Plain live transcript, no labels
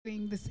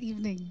Doing this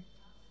evening.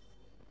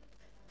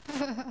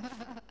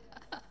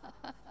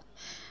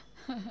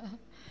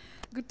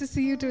 Good to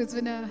see you too. It's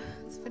been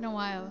a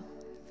while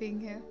being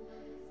here.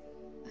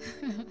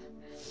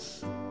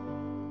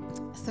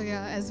 So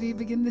yeah, as we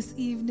begin this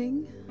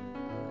evening,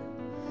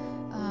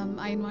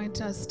 I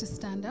invite us to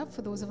stand up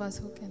for those of us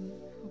who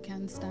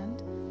can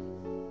stand,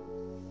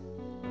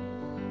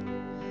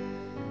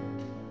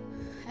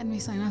 and we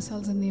sign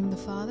ourselves in the name of the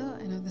Father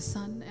and of the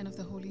Son and of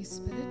the Holy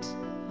Spirit.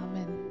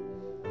 Amen.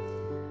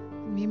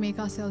 We make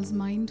ourselves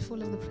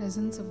mindful of the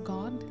presence of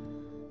God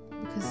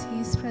because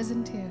He's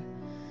present here,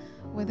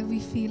 whether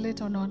we feel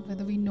it or not,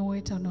 whether we know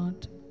it or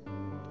not.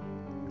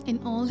 In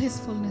all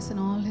His fullness and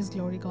all His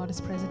glory, God is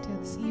present here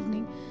this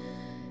evening,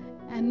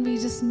 and we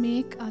just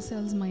make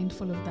ourselves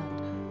mindful of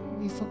that.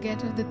 We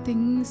forget of the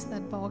things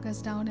that bog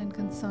us down and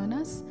concern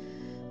us,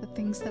 the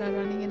things that are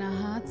running in our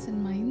hearts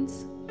and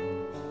minds,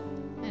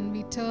 and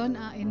we turn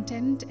our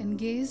intent and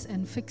gaze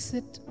and fix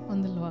it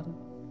on the Lord.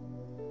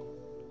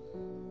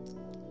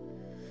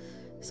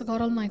 So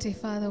God Almighty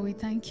Father, we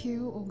thank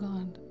you, O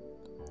God,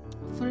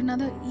 for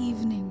another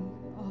evening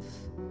of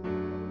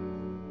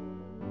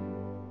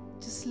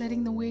just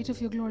letting the weight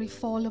of your glory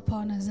fall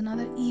upon us,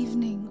 another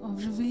evening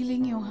of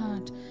revealing your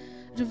heart,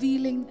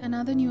 revealing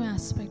another new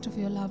aspect of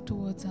your love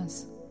towards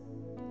us.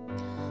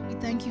 We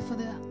thank you for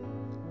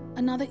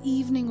another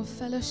evening of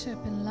fellowship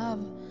and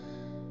love,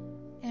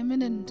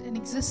 eminent and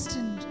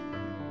existent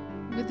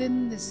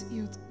within this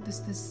youth,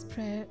 this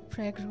prayer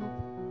group.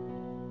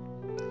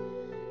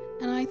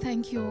 And I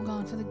thank you, O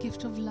God, for the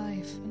gift of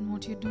life and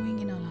what you're doing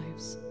in our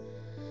lives.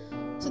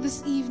 So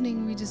this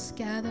evening we just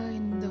gather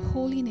in the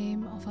holy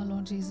name of our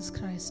Lord Jesus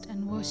Christ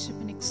and worship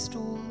and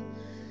extol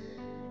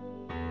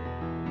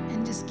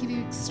and just give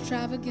you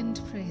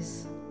extravagant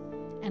praise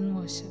and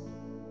worship.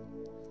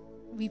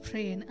 We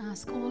pray and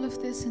ask all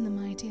of this in the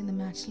mighty and the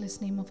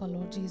matchless name of our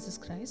Lord Jesus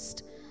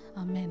Christ.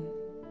 Amen.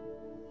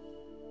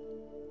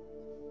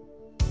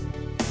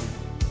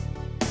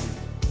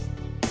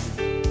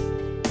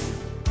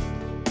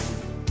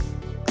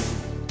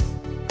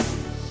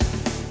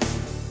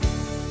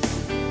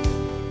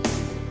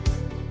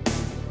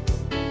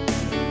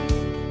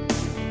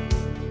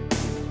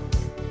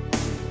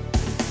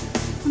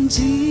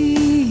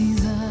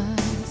 Jesus,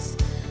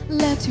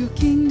 let your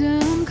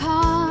kingdom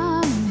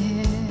come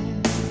here.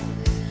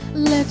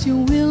 Let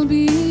your will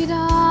be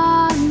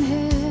done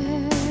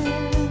here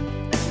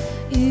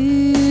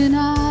in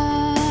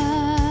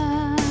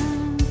us.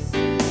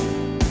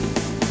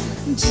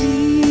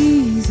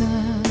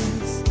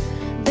 Jesus,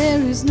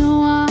 there is no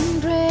one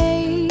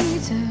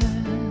greater.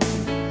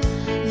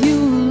 You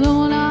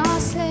alone are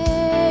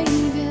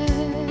Savior.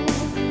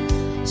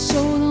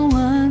 Show the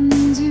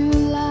ones you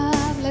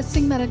love. Let's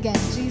sing that again.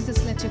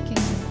 Jesus, let your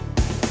kingdom.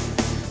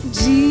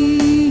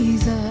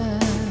 Jesus,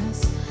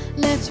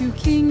 let your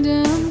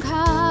kingdom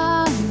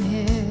come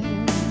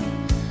here.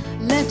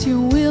 Let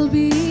your will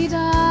be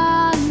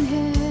done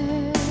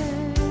here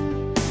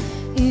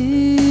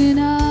in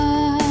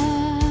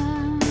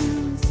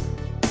us.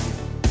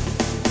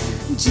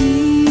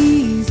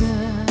 Jesus,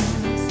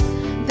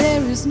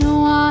 there is no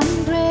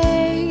one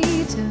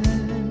greater.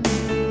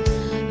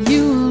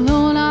 You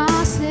alone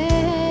are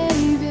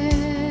Savior.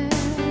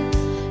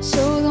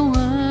 Show the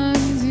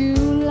ones you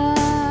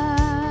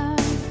love.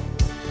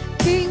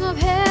 King of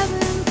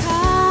heaven,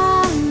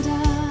 come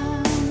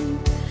down.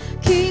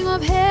 King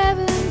of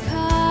heaven,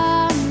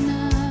 come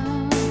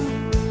now.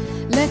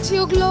 Let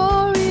your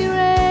glory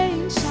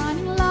reign,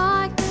 shining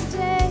like the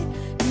day.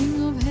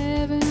 King of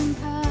heaven,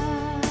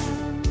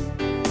 come.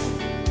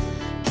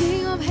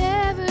 King of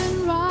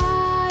heaven,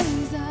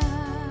 rise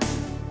up.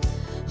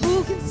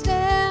 Who can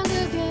stand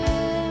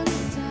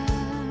against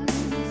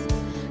us?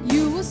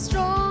 You were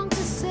strong to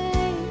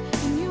save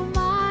in your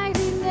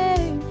mighty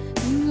name.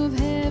 King of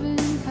heaven,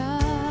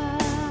 come.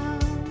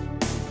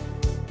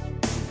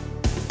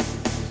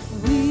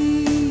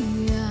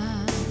 We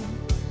are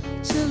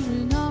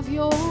children of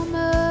your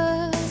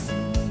mercy,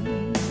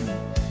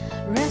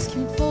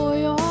 rescued for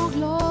your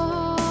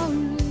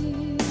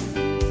glory.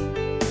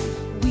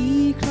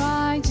 We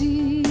cry,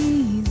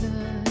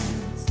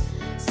 Jesus,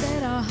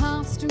 set our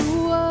hearts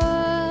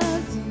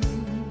towards you.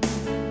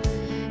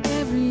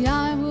 Every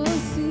eye will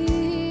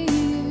see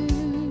you,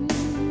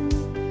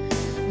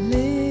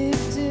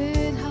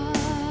 lifted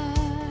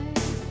high.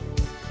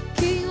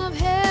 King of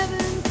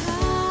heaven,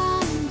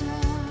 come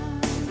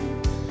down.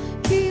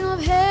 King of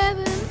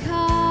heaven,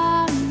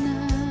 come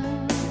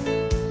now.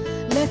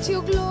 Let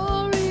your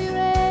glory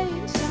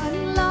reign,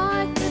 shining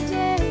like the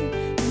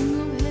day. King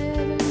of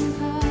heaven,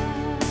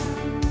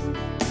 come.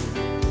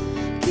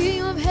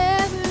 King of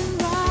heaven,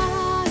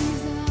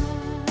 rise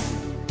up.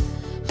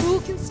 Who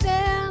can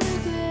stand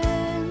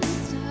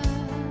against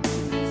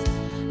us?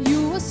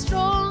 You are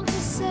strong to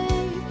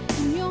save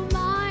in your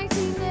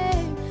mighty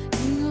name.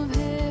 King of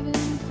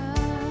heaven,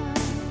 come.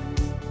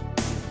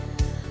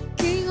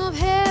 King of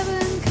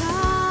heaven,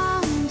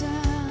 come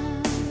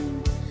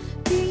down.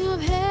 King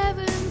of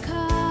heaven,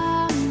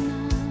 come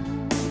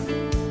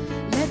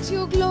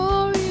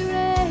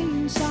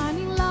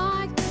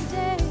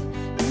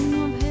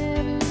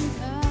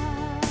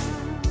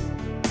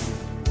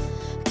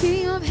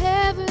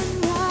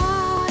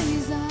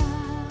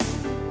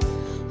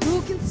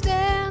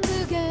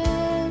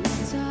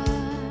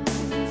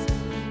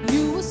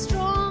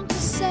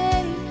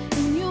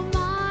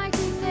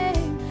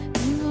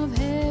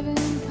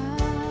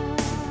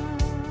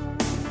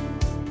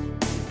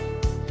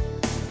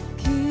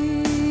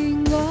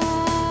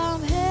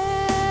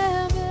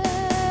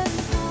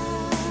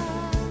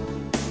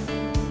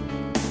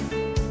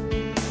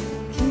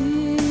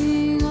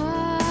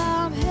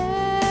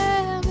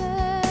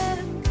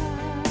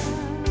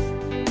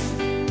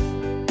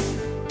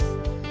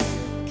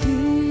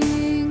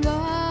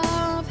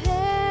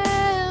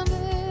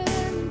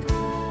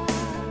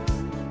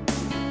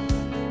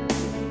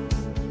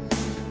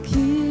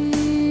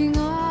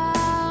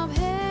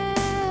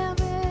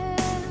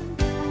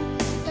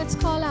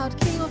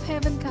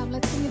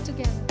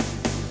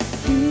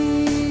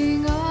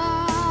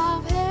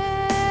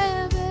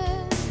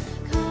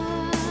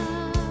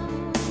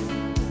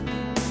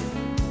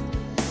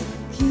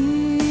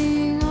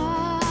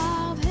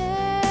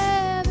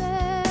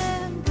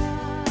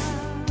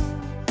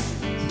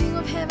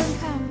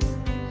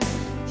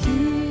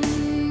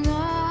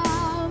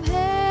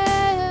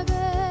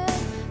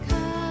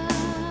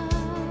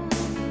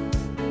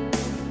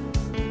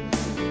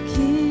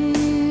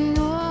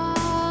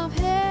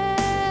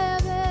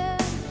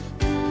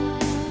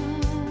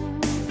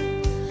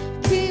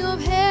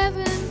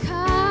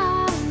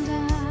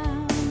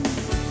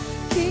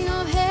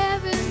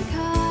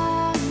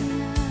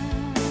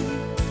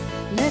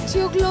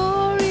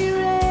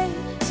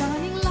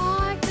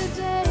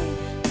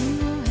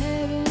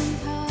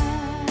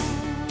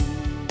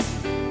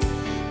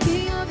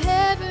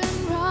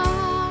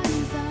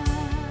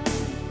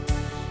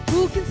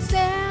can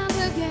stand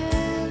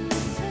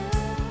against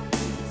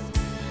us?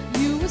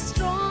 You were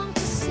strong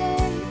to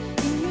save.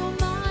 In your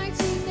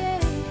mighty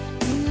name,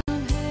 King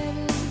of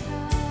heaven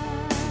come.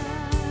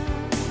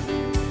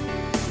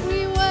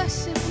 We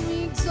worship,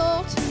 we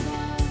exalt you,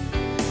 God.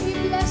 We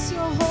bless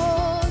your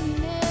holy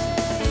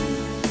name.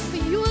 For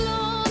you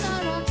alone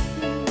are our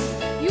King.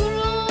 You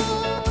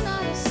alone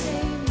are our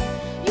Savior.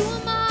 You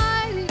are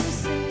mighty to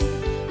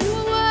save. You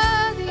are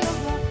worthy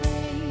of our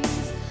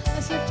praise.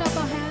 Let's lift up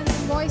our hands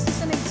and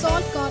voices and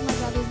exalt God, my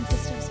brothers and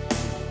sisters.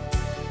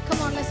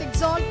 Come on, let's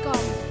exalt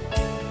God.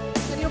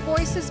 Let your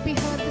voices be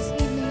heard this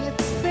evening.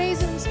 Let's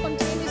praise Him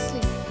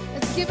spontaneously.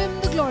 Let's give Him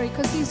the glory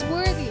because He's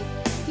worthy.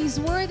 He's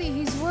worthy.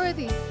 He's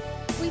worthy.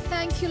 We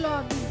thank you,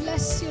 Lord. We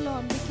bless you,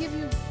 Lord. We give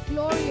you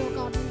glory, oh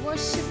God. We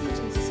worship you,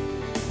 Jesus.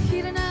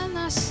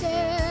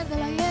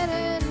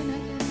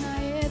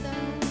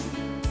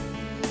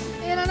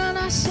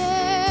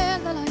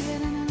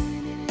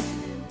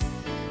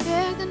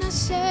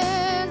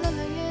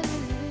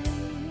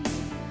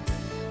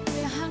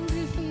 We're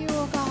hungry for you,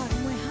 oh God.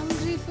 We're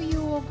hungry for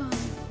you, oh God.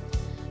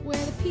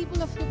 We're the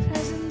people of your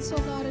presence, oh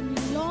God, and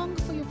we long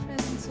for your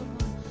presence, oh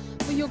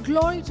God. For your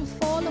glory to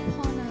fall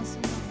upon us,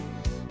 oh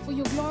God. For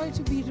your glory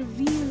to be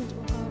revealed,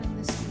 oh God, in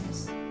this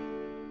place.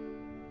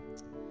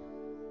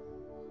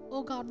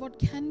 Oh God, what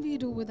can we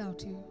do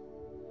without you?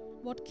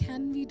 What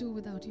can we do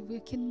without you? We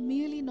can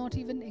merely not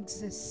even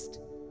exist.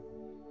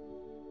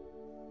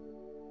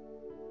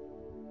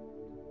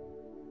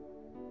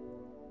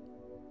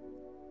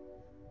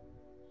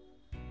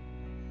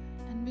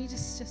 And we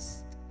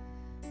just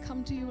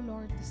come to you,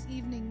 Lord, this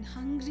evening,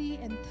 hungry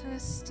and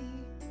thirsty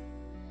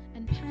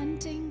and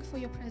panting for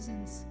your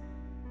presence.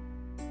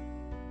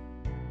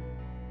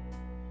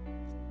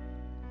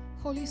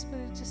 Holy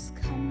Spirit, just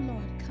come,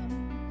 Lord,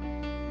 come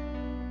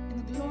in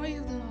the glory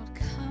of the Lord,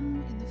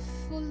 come in the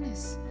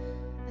fullness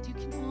that you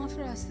can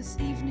offer us this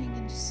evening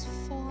and just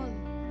fall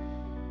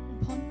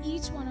upon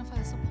each one of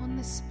us, upon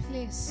this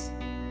place.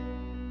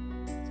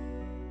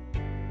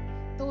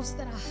 Those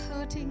that are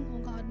hurting, oh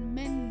God,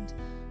 mend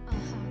our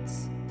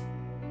hearts.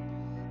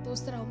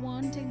 Those that are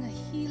wanting a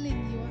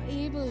healing, you are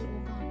able,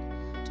 oh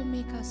God, to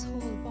make us whole,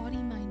 body,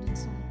 mind, and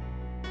soul.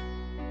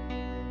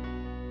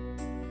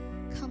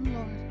 Come,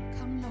 Lord.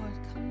 Come, Lord.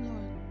 Come,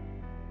 Lord.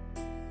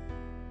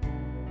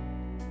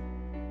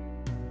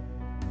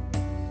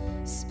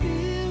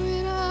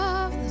 Spirit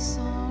of the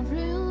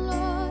sovereign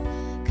Lord,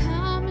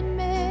 come and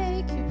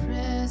make your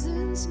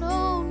presence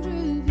known,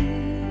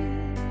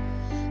 reveal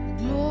the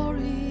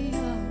glory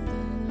of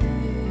the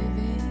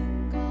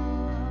living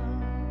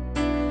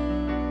God.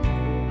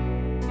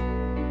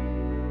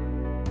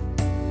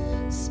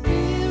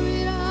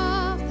 Spirit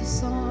of the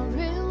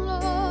sovereign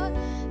Lord,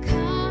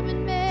 come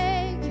and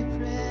make your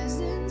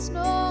presence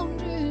known,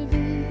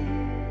 reveal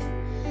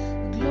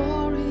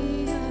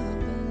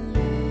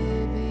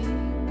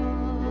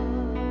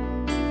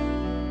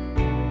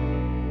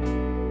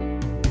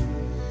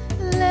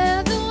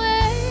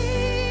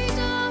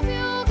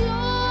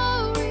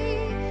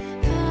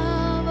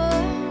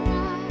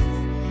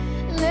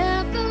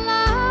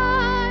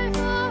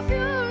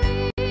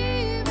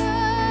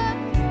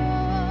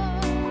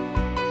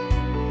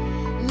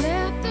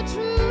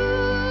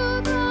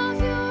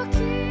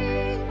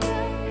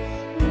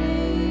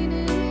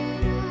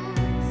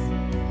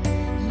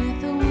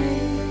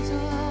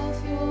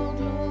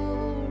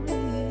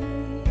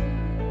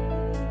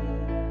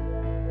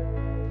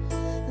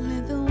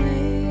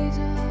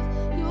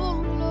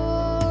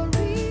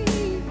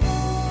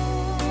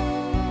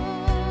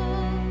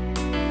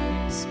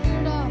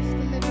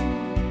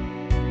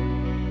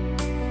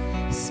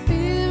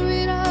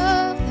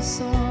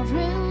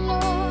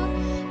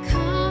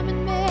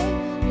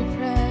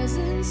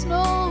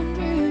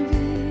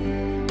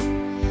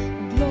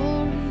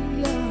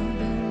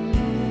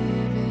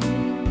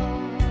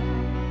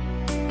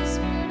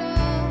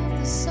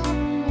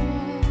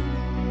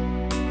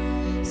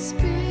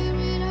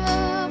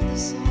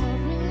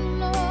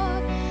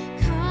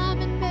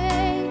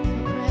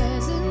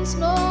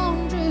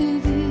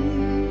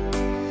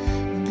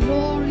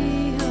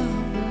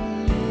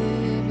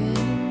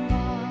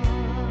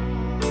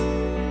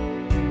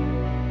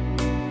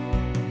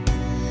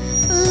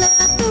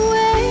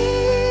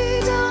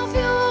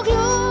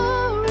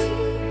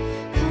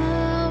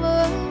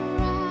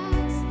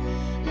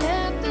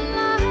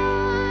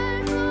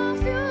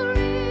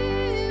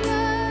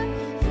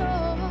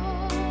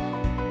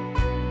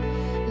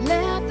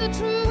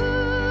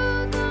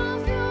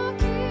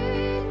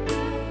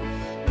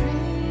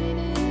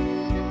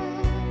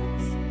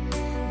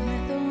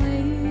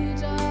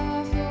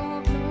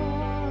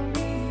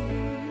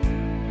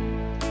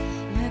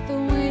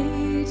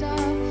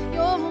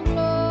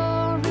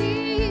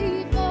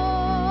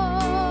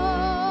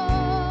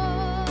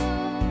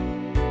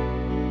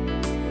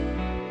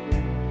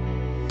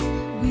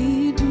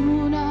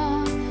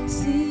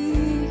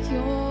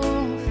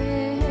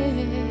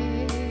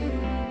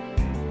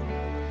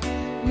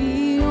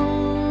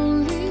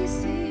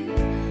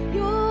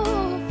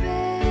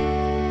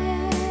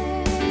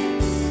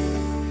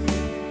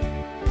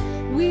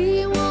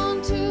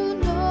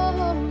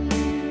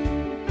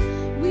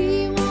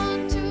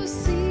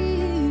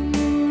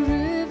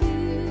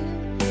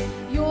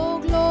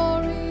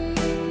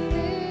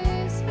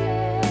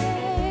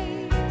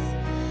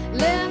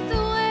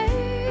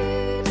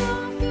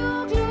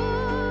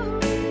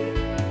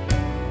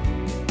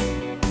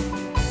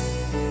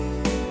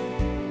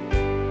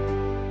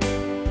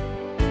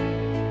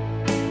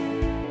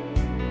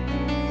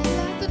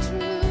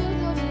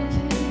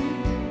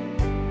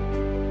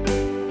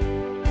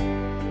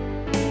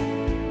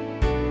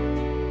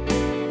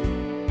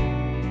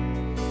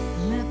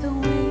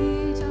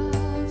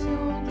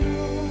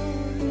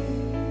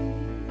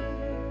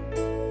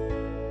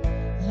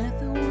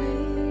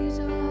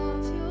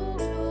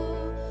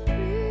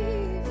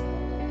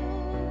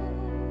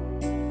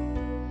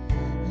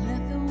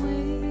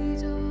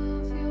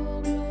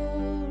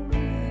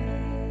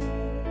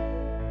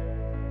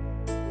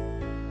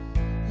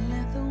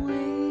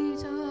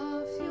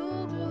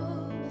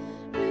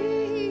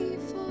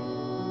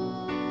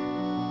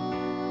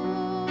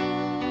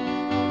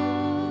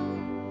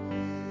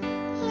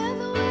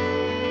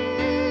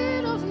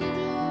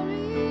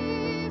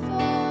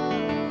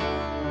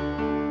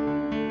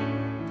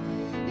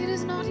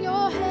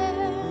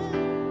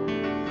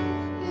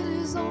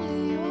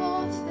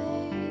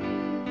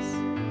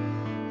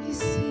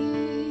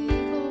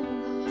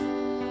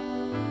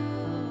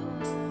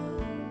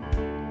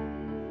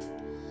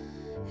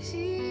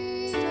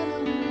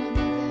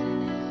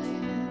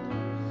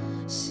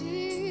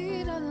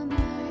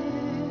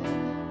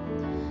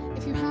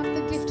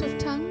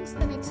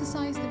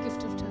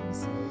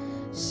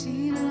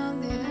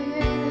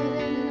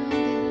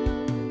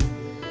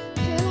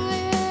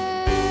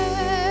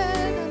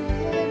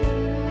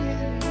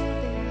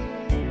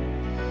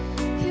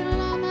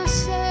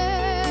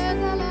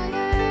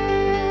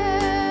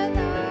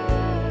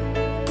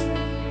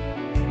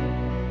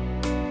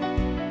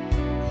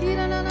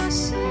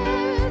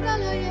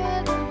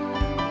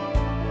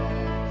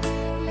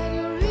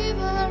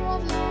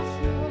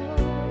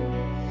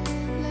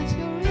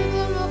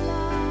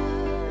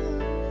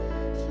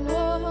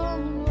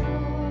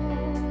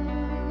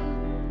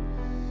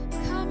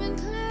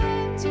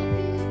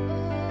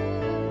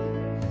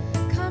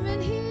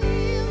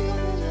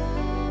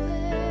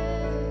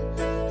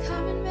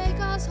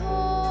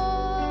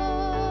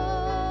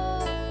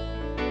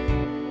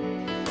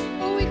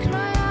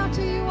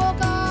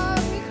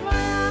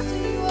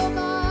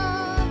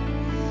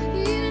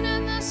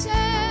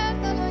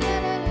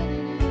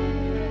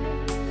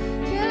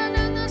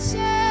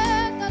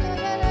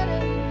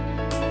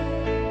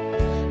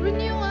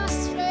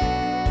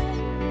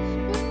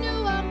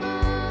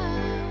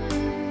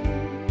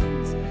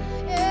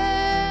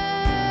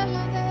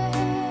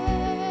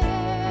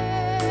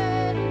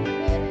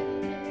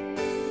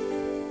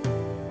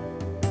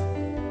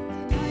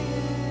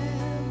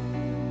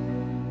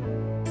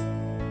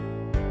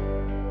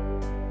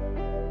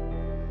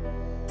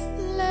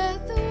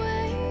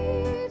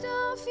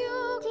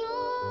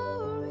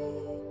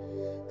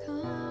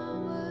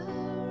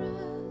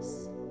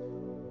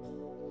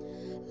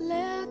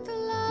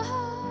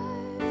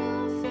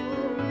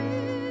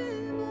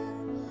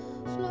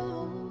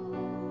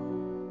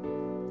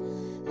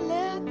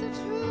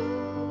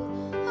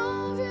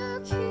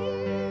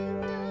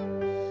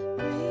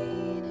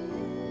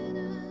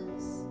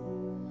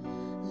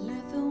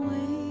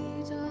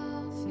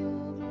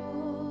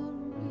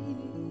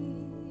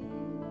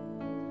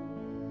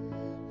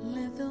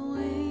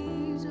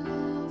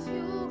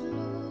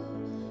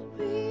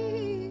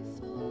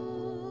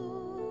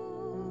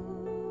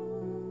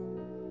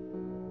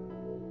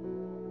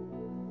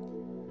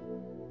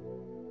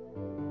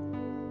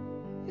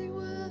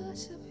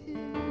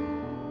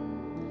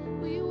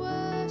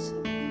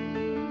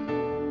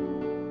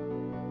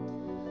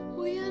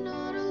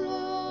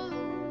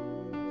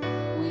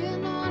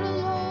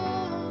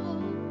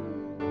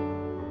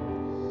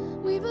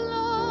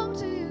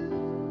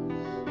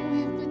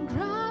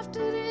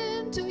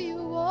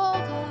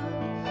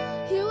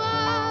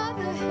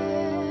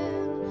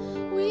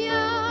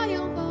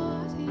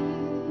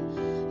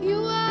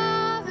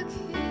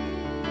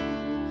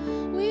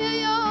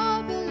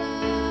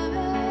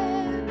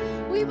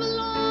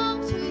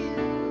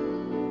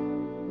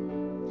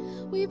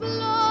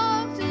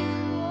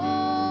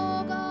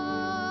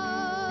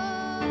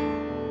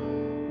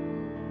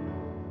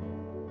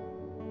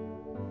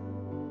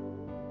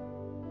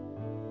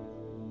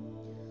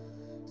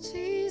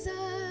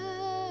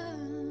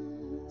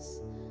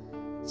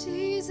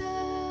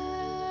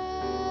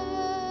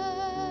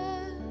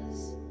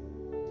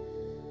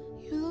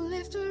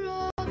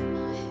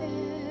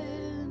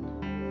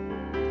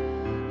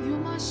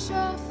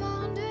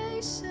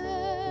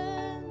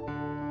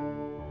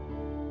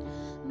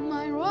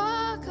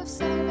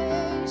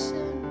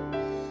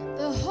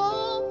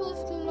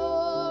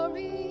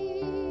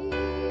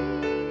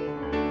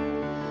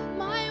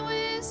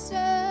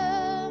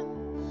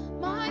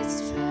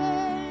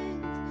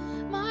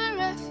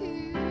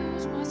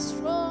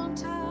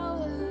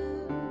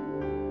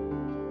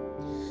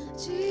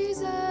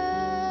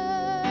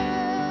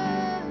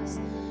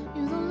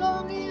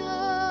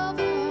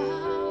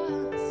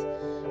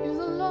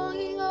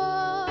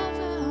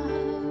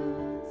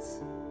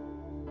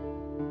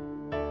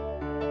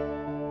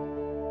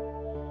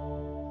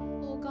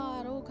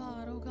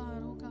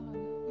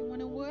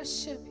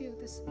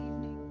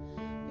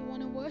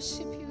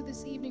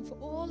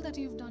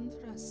You've done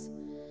for us,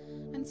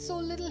 and so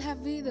little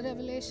have we the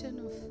revelation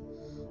of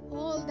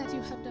all that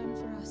you have done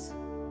for us,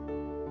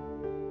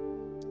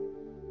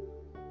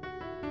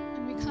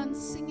 and we can't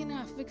sing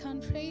enough, we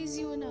can't praise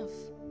you enough,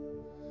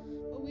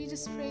 but we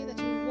just pray that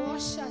you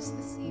wash us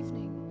this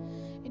evening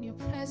in your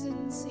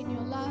presence, in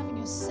your love, in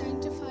your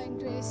sanctifying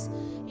grace,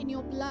 in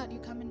your blood. You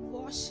come and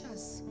wash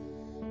us,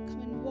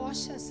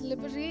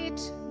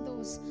 liberate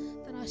those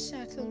that are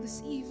shackled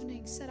this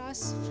evening, set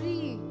us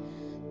free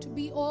to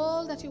be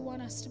all that you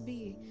want us to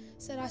be.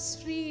 Set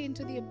us free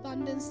into the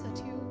abundance that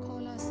you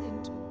call us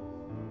into.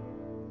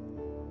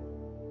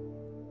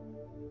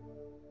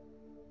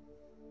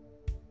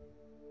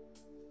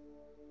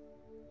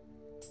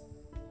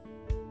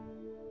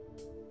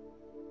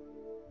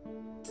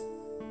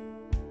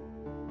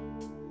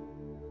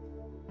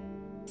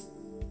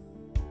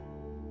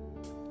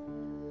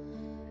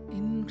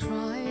 In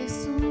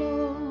Christ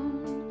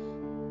alone,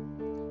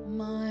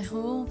 my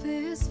hope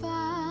is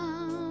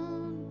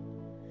found.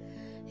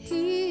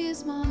 He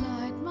is my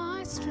light,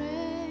 my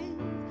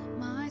strength,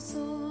 my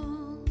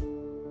soul.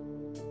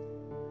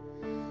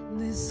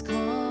 This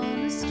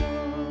cornerstone,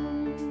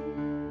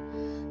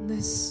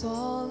 this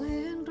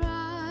solid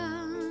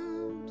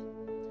ground,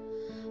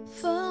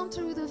 firm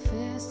through the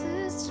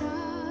fiercest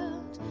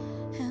drought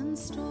and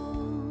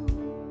storm.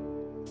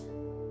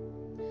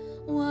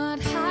 What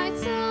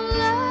heights of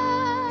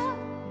love,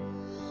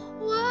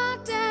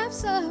 what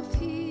depths of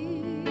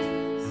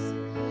peace,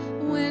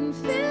 when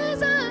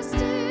fears are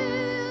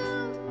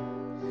stilled,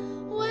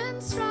 when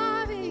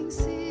striving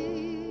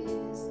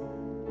cease.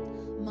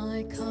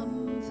 My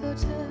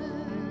comforter,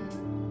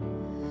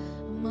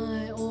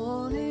 my all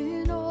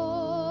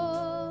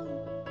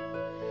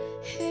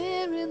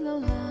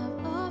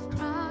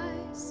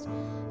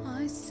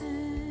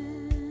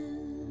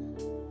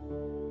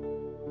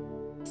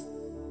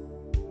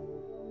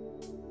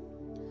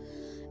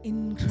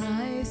in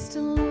Christ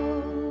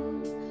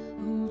alone,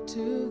 who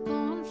took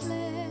on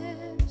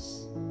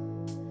flesh,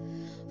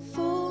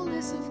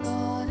 fullness of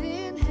God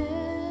in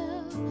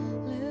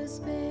helpless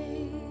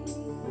babe.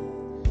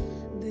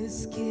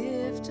 This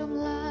gift of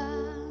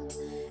love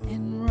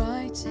and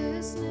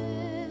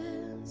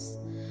righteousness,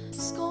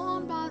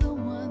 scorned by the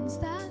ones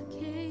that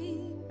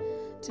came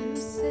to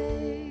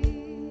save.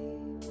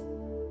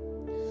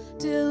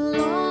 Till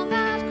on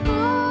that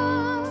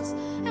cross,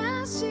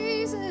 as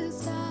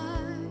Jesus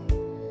died,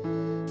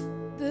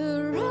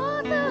 the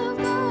wrath of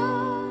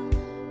God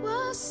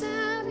was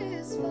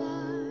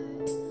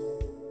satisfied.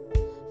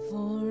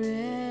 For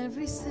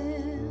every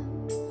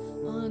sin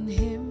on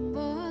him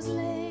was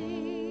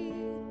laid.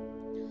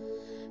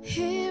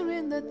 Here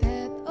in the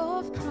death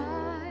of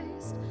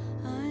Christ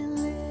I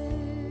live.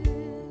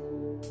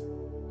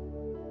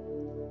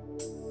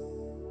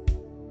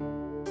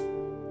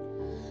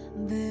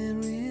 There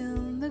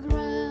in the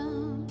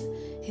ground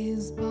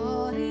his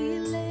body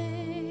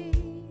lay,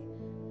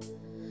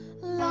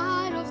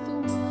 light of the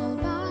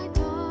world by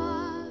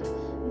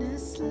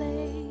darkness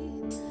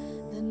slain,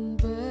 then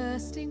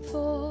bursting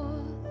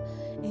forth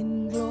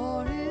in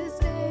glorious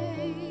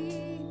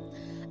day,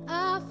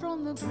 out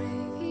from the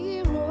grave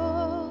he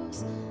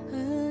rose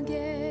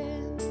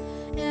again.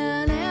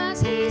 And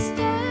as he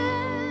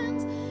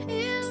stands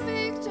in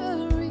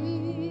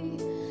victory,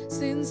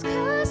 sin's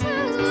curse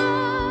has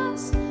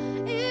lost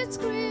its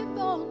grip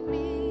on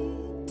me.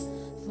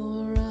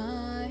 For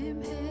I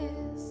am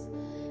his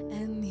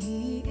and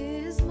he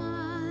is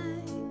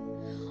mine,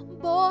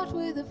 bought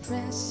with the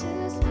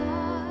precious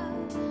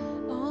blood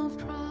of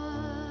Christ.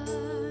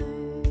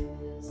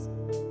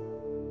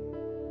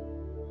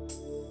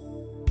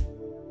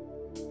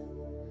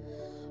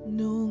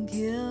 No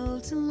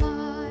guilt in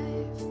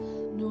life,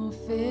 no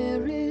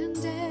fear in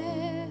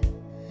death.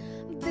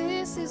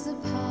 This is the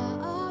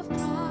power of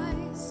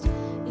Christ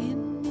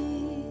in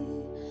me.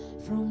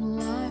 From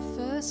life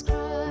first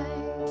cry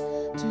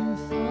to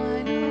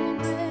final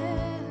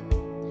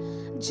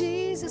breath,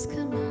 Jesus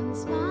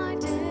commands my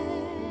destiny.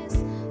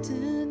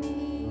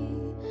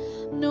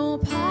 No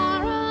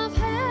power of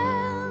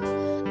hell,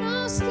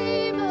 no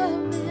scheme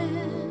of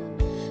man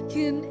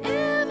can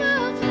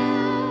ever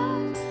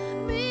pluck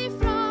me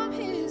from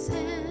his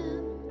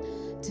hand,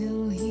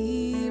 till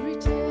he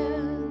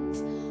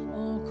returns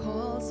or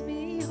calls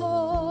me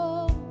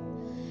home.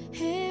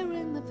 Here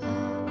in the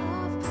power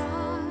of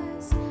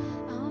Christ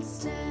I'll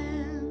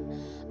stand.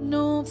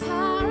 No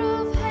power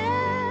of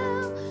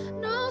hell,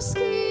 no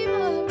scheme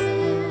of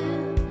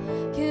man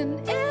can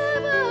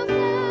ever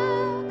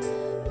pluck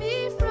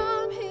me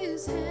from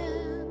his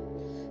hand,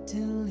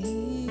 till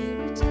he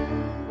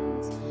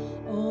returns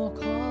or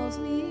calls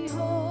me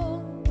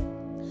home.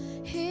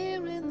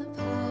 Here in the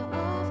power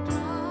of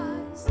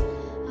Christ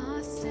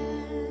I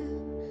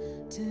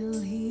stand,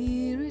 till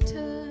he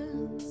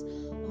returns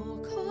or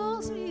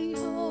calls me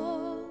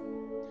home.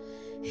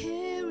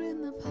 Here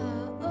in the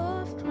power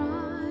of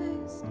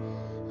Christ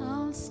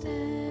I'll stand.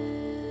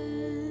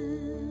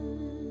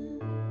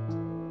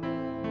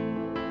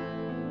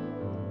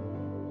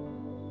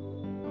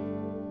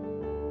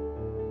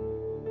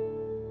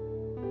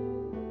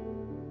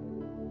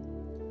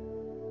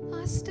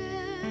 I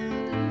stand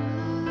in your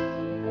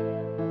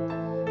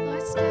love, I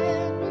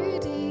stand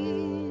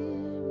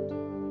redeemed.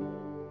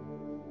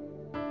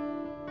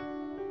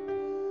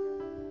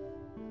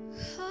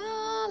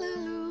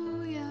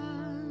 Hallelujah,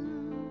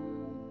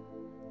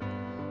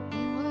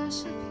 we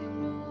worship you,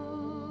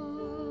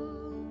 Lord.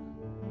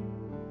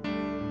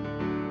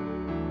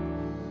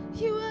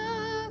 You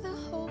are the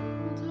hope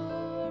and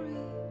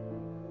glory.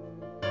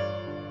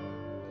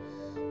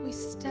 We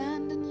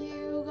stand in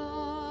you,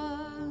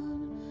 God.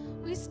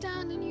 We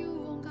stand in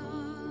you, oh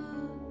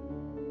God.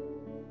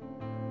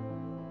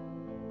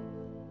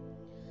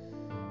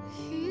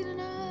 Hidden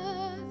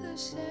earth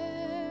has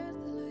shared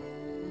the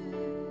land.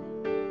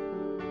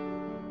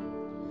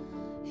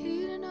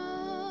 Hidden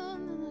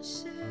earth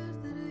has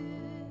shared the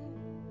land.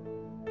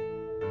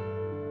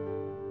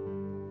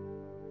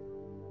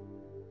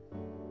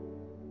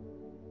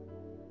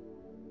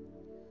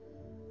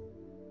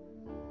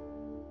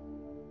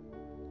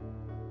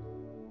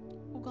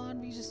 Oh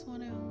God, we just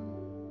want to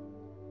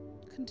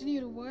continue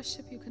to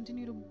worship you,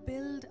 continue to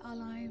build our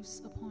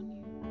lives upon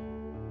you.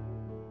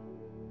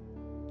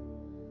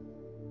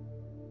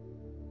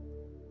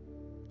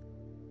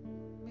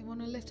 We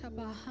want to lift up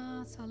our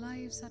hearts, our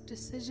lives, our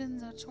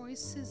decisions, our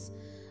choices,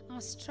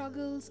 our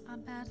struggles, our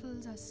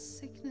battles, our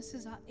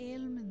sicknesses, our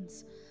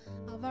ailments,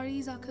 our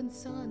worries, our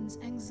concerns,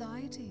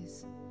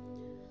 anxieties,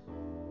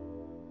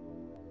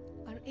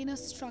 our inner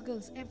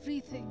struggles,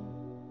 everything.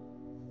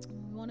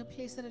 We want to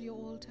place it at your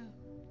altar.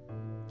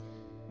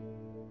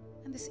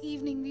 And this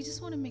evening, we just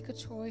want to make a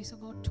choice, oh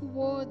God,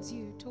 towards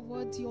you,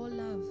 towards your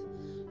love,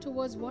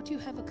 towards what you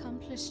have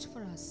accomplished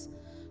for us,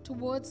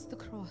 towards the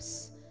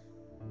cross,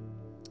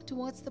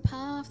 towards the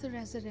power of the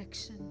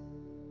resurrection,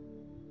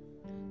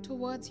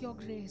 towards your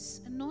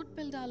grace, and not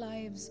build our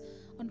lives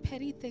on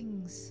petty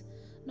things,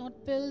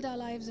 not build our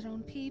lives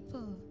around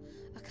people,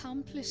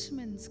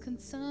 accomplishments,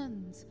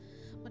 concerns,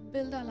 but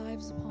build our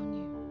lives upon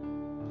you.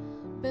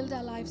 Build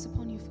our lives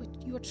upon you, for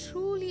you are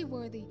truly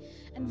worthy.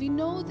 And we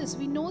know this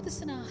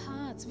in our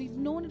hearts. We've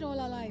known it all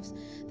our lives,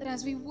 that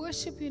as we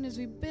worship you and as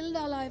we build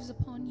our lives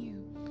upon you,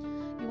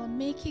 you are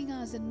making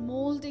us and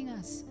molding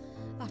us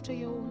after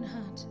your own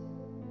heart,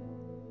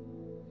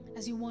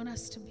 as you want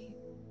us to be.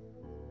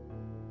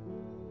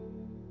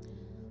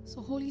 So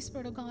Holy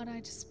Spirit of God,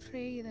 I just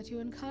pray that you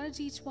encourage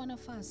each one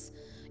of us.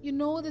 You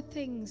know the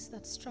things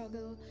that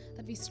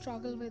we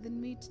struggle with,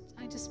 and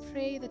I just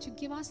pray that you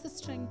give us the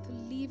strength to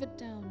leave it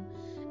down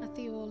at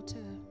the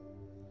altar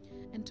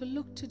and to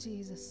look to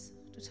Jesus,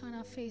 to turn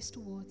our face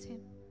towards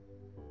him.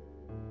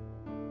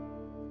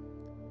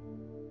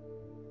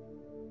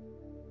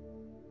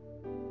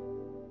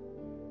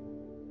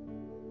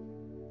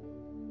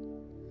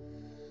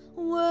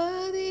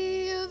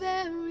 Worthy of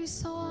every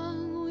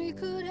song we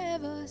could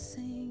ever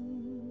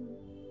sing,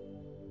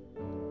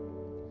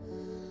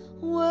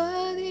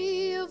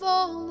 worthy of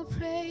all the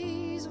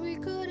praise we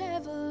could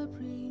ever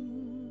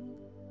bring,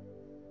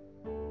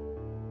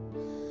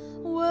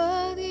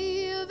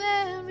 worthy of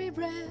every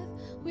breath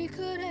we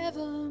could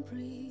ever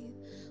breathe,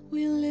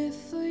 we live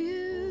for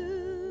you.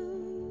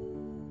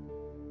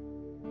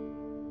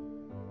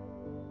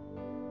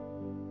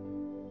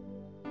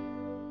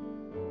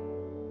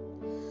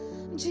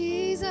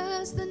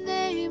 Jesus, the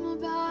name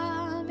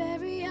above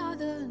every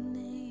other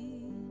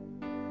name.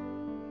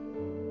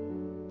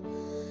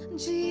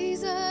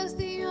 Jesus,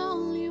 the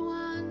only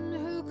one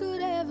who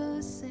could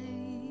ever save.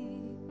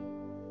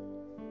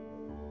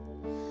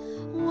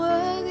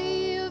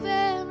 Worthy of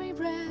every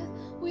breath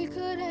we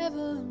could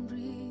ever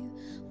breathe,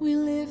 we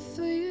live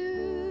for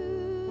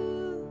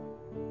you.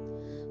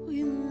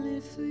 We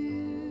live for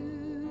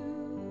you.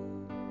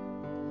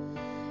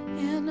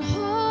 And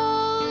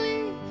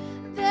holy,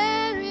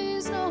 there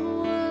is no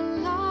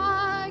one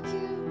like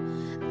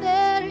you.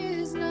 There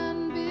is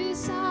none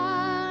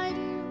beside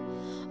you.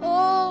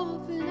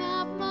 Open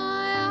up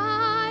my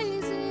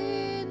eyes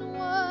in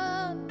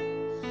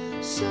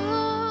wonder.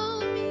 Show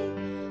me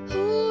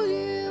who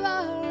you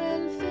are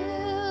and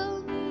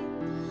fill me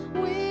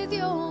with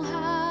your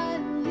heart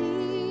and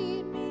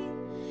lead me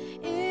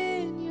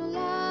in your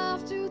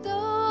love to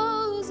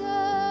those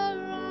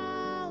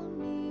around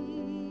me.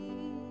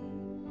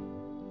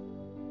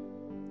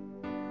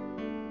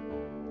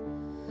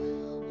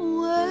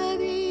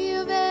 Worthy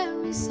of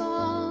every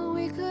song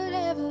we could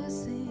ever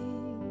sing,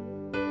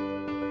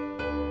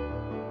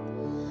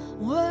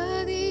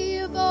 worthy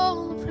of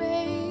all the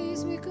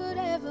praise we could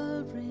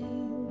ever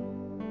bring,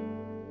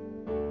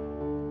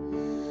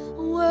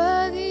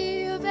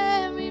 worthy of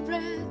every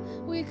breath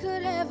we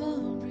could ever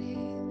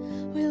breathe,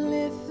 we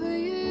live for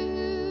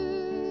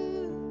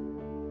you.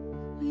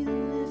 We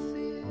live for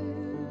you.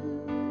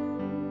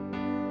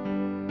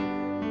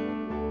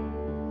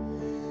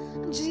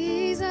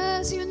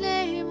 Jesus, your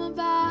name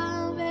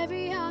above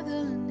every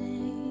other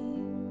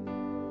name.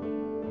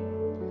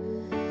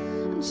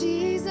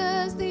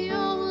 Jesus, the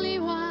only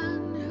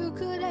one who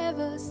could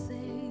ever save.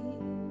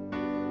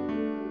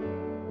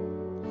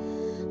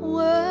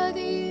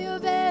 Worthy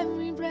of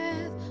every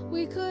breath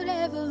we could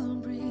ever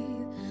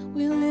breathe,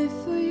 we live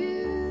for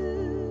you.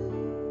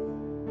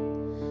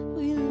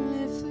 We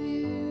live for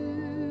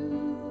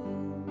you.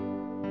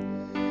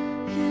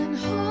 And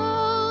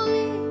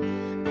holy,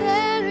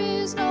 there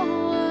is no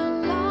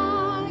one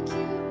like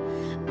you.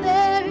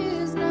 There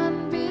is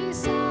none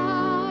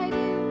beside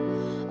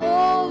you.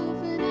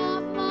 Open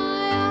up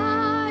my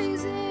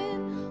eyes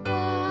in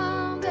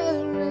wonder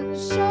and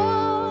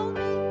show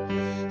me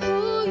who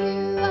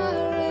you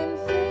are and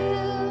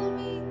fill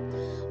me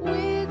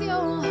with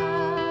your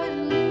heart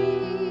and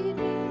lead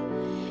me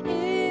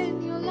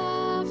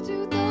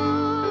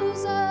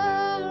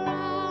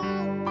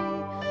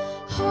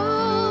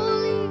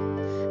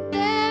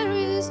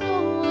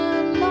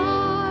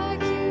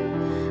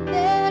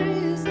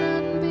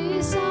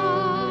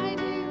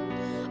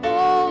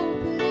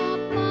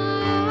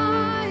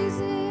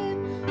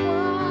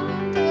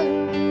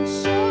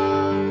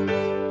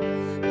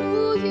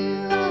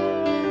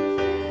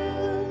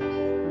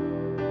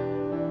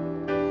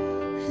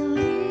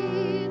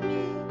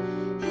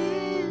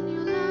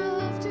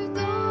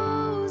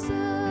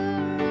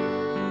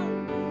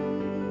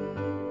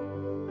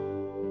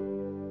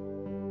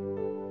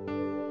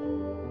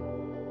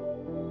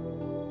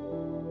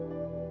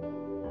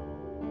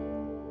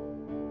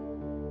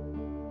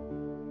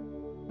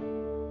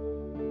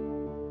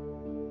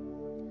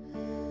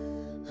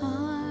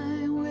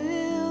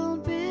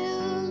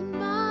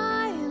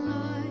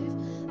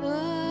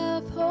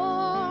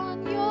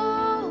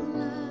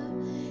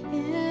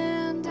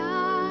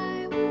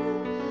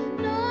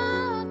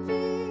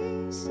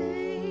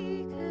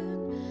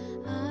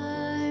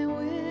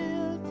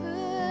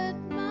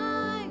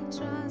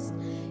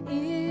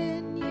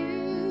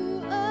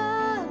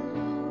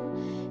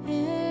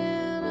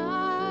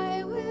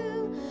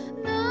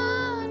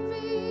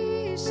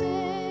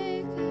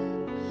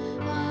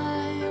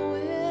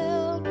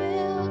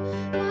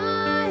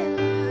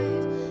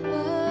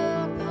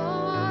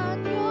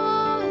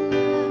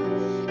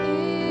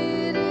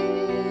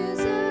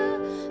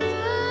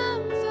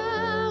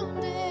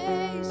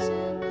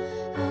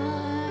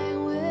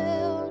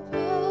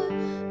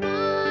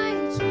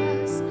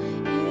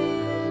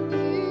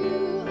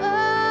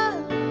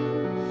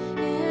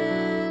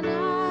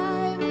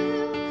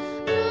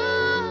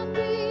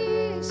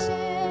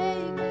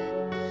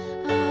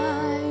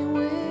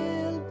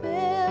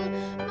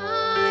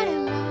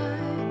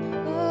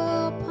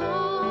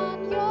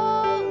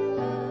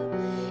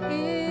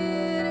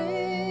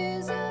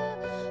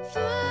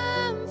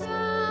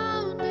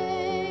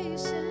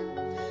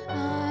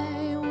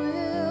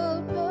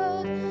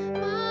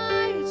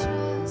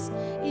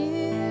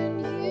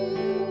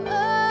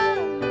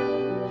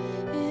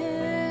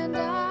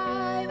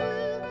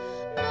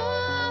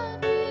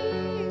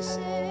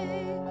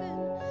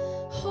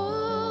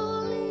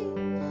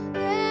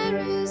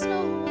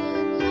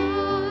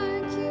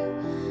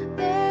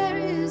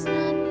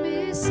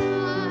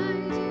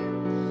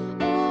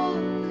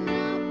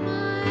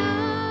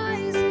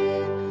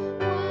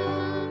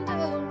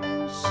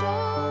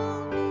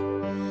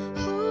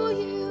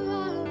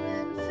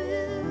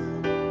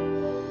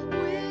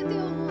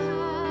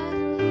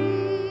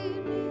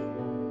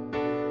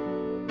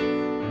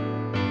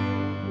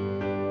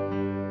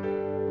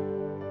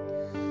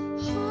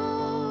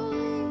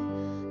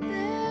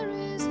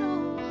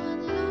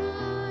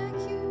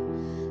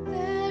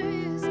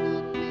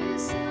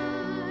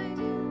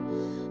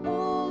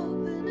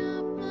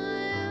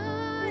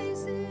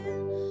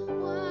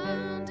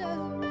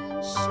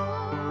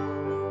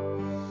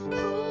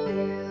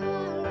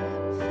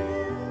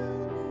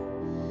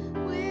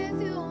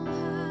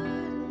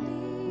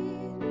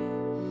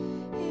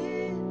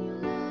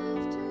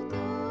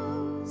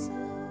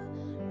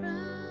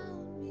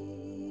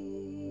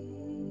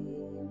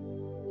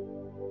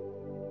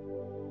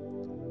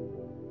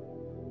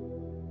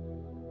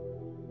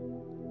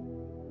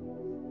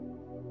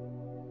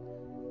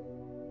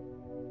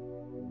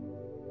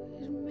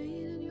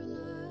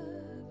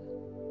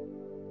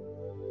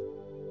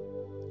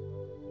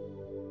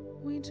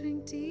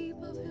drink deep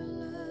of your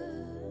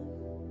love.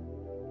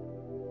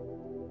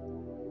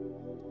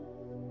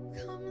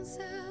 Come and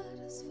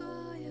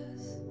satisfy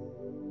us.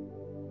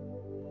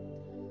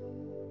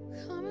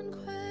 Come and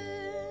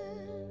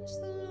quench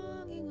the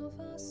longing of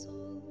our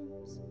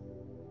souls.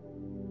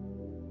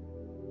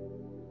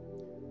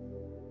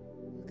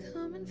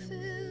 Come and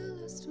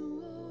fill us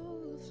to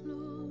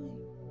overflowing.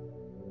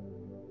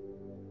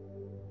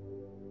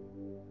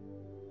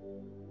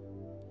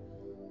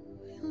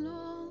 We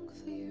long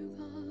for you,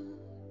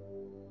 God.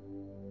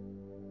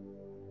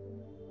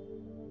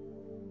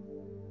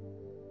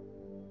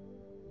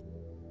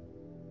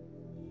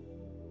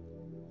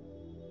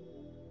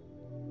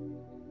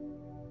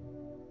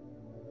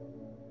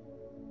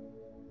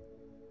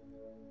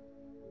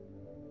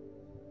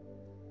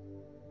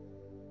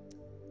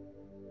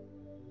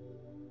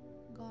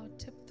 God,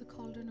 tip the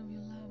cauldron of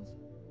your love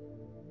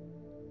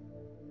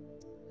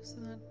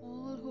so that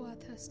all who are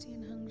thirsty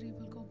and hungry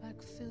will go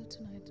back filled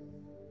tonight.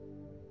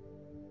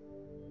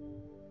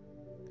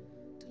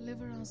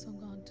 Deliver us, O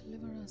God,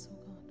 deliver us, O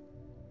God,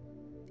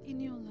 in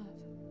your love.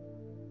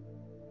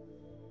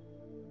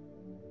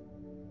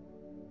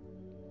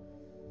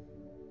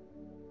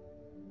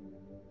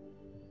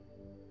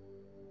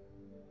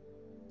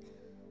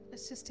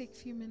 Let's just take a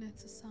few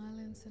minutes of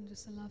silence and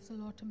just allow the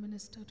Lord to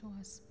minister to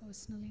us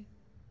personally.